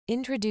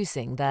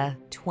Introducing the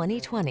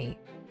 2020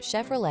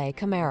 Chevrolet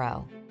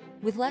Camaro.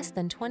 With less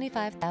than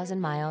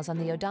 25,000 miles on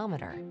the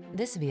odometer,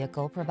 this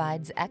vehicle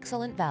provides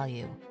excellent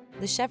value.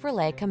 The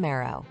Chevrolet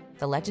Camaro,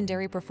 the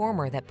legendary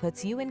performer that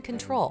puts you in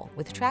control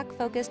with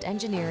track-focused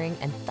engineering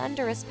and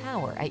thunderous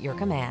power at your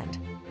command.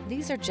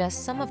 These are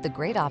just some of the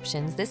great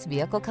options this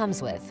vehicle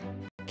comes with: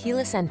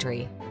 keyless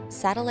entry,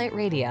 satellite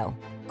radio,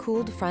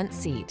 cooled front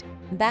seat,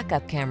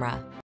 backup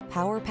camera,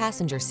 power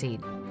passenger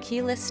seat,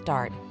 keyless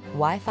start,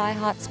 Wi-Fi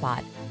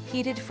hotspot,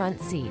 heated front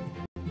seat,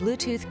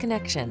 Bluetooth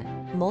connection,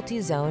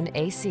 multi-zone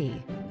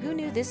AC. Who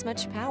knew this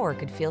much power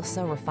could feel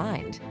so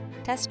refined?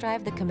 Test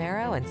drive the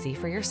Camaro and see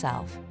for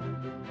yourself.